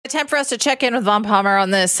Time for us to check in with Vaughn Palmer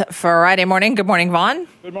on this Friday morning. Good morning, Vaughn.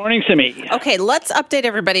 Good morning, Simi. Okay, let's update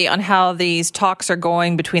everybody on how these talks are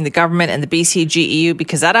going between the government and the BCGEU,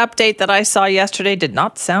 because that update that I saw yesterday did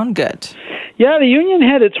not sound good. Yeah, the union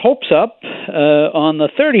had its hopes up on the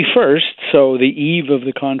 31st, so the eve of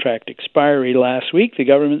the contract expiry last week. The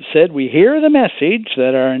government said, we hear the message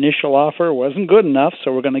that our initial offer wasn't good enough,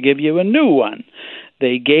 so we're going to give you a new one.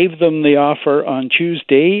 They gave them the offer on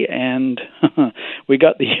Tuesday, and we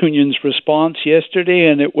got the union's response yesterday,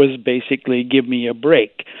 and it was basically, give me a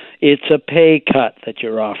break. It's a pay cut that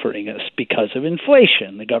you're offering us because of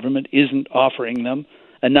inflation. The government isn't offering them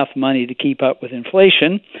enough money to keep up with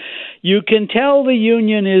inflation. You can tell the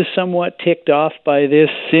union is somewhat ticked off by this,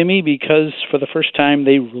 Simi, because for the first time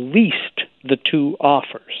they released the two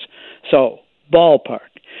offers. So, ballpark.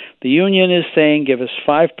 The union is saying give us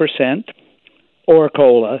 5%, or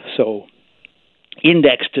COLA, so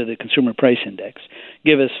indexed to the Consumer Price Index,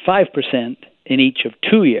 give us 5% in each of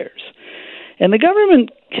 2 years. And the government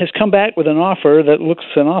has come back with an offer that looks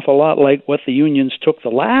an awful lot like what the unions took the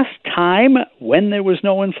last time when there was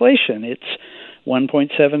no inflation. It's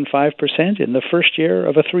 1.75% in the first year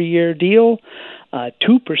of a 3-year deal, 2%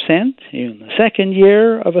 in the second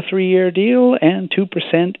year of a 3-year deal, and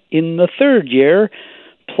 2% in the third year,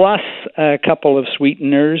 plus a couple of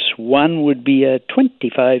sweeteners. One would be a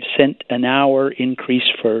 25-cent an hour increase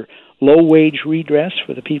for low-wage redress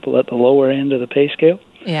for the people at the lower end of the pay scale.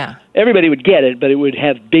 Yeah. Everybody would get it, but it would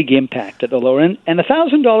have big impact at the lower end. And a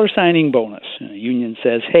 $1,000 signing bonus. The union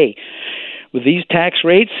says, hey, with these tax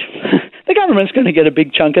rates, the government's going to get a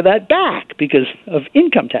big chunk of that back because of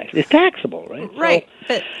income tax. It's taxable, right? Right. So,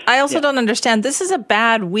 but I also don't understand. This is a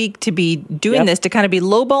bad week to be doing this, to kind of be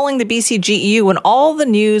lowballing the BCGEU when all the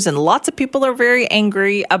news and lots of people are very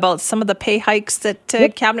angry about some of the pay hikes that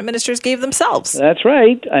cabinet ministers gave themselves. That's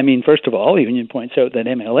right. I mean, first of all, the union points out that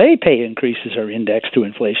MLA pay increases are indexed to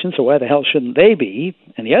inflation, so why the hell shouldn't they be?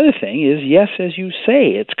 And the other thing is, yes, as you say,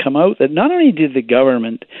 it's come out that not only did the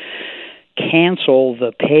government cancel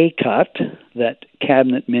the pay cut that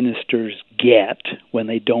cabinet ministers get when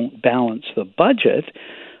they don't balance the budget,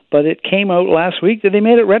 but it came out last week that they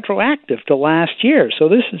made it retroactive to last year. So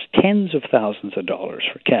this is tens of thousands of dollars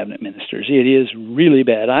for cabinet ministers. It is really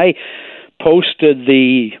bad. I posted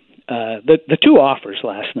the two offers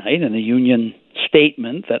last night in the union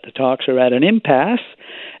statement that the talks are at an impasse,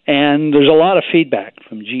 and there's a lot of feedback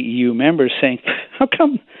from GEU members saying, how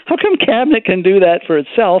come cabinet can do that for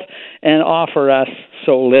itself and offer us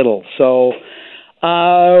so little? So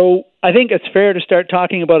I think it's fair to start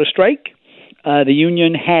talking about a strike. The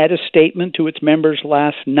union had a statement to its members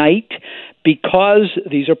last night. Because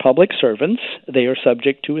these are public servants, they are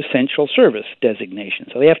subject to essential service designation.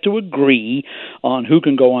 So they have to agree on who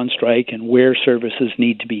can go on strike and where services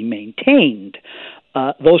need to be maintained.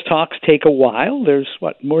 Those talks take a while. There's,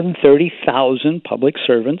 more than 30,000 public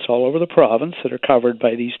servants all over the province that are covered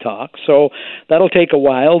by these talks. So that'll take a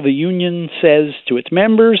while. The union says to its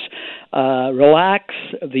members, relax.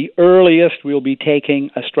 The earliest we'll be taking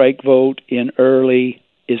a strike vote is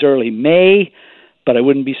early May. But I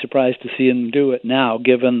wouldn't be surprised to see them do it now,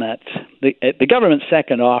 given that the government's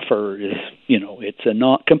second offer is, it's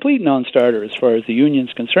a complete non-starter as far as the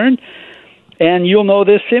union's concerned. And you'll know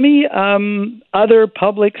this, Simi, other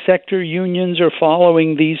public sector unions are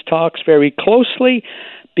following these talks very closely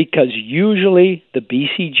because usually the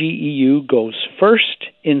BCGEU goes first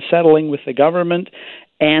in settling with the government,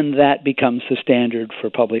 and that becomes the standard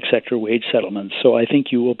for public sector wage settlements. So I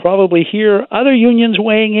think you will probably hear other unions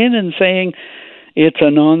weighing in and saying, it's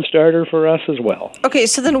a non-starter for us as well. Okay,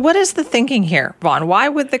 so then what is the thinking here, Vaughn? Why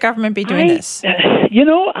would the government be doing this?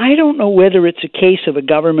 I don't know whether it's a case of a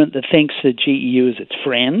government that thinks that GEU is its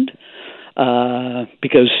friend,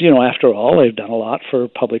 because, after all, they've done a lot for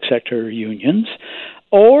public sector unions,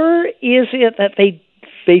 or is it that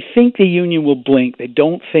they think the union will blink? They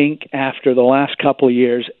don't think after the last couple of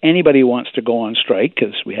years anybody wants to go on strike,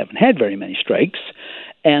 because we haven't had very many strikes,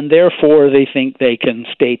 and therefore they think they can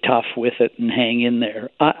stay tough with it and hang in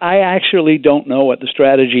there. I actually don't know what the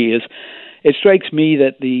strategy is. It strikes me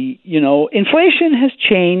that inflation has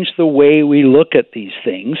changed the way we look at these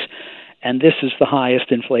things, and this is the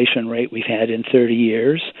highest inflation rate we've had in 30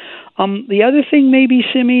 years. The other thing may be,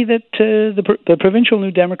 Simi, that the provincial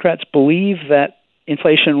New Democrats believe that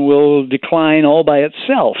inflation will decline all by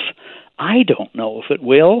itself. I don't know if it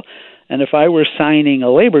will. And if I were signing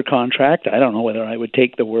a labor contract, I don't know whether I would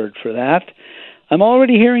take the word for that. I'm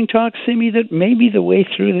already hearing talk, Simi, that maybe the way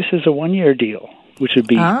through this is a one-year deal, which would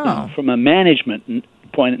be, from a management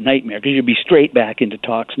point, a nightmare, because you'd be straight back into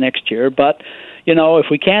talks next year. But if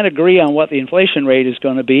we can't agree on what the inflation rate is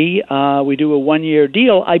going to be, we do a one-year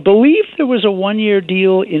deal. I believe there was a one-year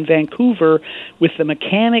deal in Vancouver with the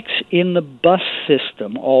mechanics in the bus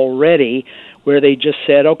system already, where they just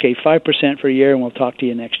said, okay, 5% for a year, and we'll talk to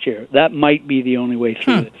you next year. That might be the only way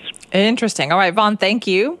through this. Interesting. All right, Vaughn, thank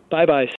you. Bye-bye.